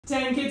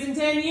10 kids in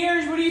 10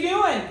 years, what are you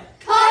doing?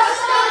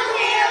 Custom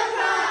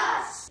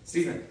haircuts!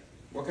 Steven,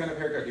 what kind of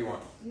haircut do you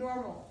want?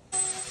 Normal.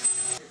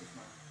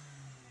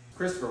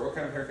 Christopher, what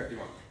kind of haircut do you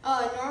want?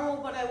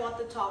 Normal, but I want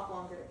the top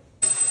longer.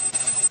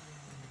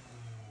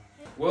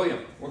 William,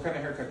 what kind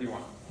of haircut do you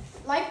want?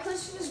 Like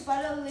Christmas,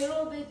 but a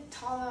little bit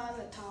taller on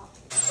the top.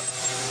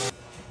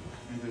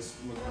 And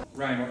just look.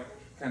 Ryan, what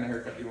kind of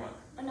haircut do you want?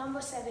 A number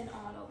 7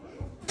 auto.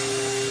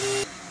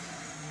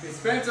 Hey,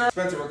 Spencer,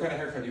 what kind of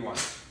haircut do you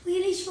want?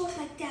 Really short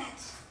like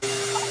that. Do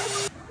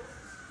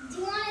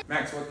you want it?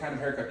 Max, what kind of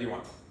haircut do you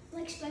want?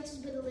 Like Spencer's,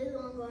 but a little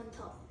longer on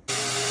top.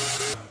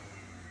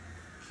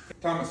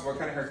 Thomas, what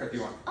kind of haircut do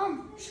you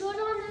want? Short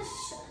on the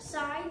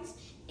sides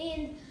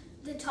and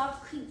the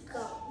top keep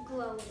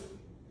glowing.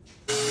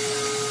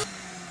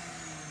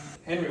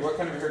 Henry, what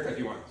kind of haircut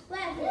do you want?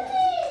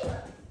 Okay.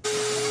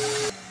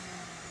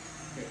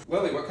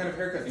 Lily, what kind of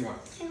haircut do you want?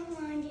 I don't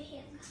want your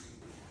haircut.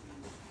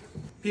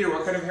 Peter,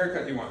 what kind of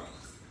haircut do you want?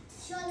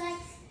 Short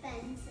like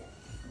Spencer.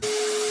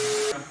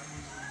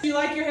 Do you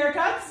like your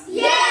haircuts?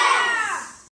 Yeah!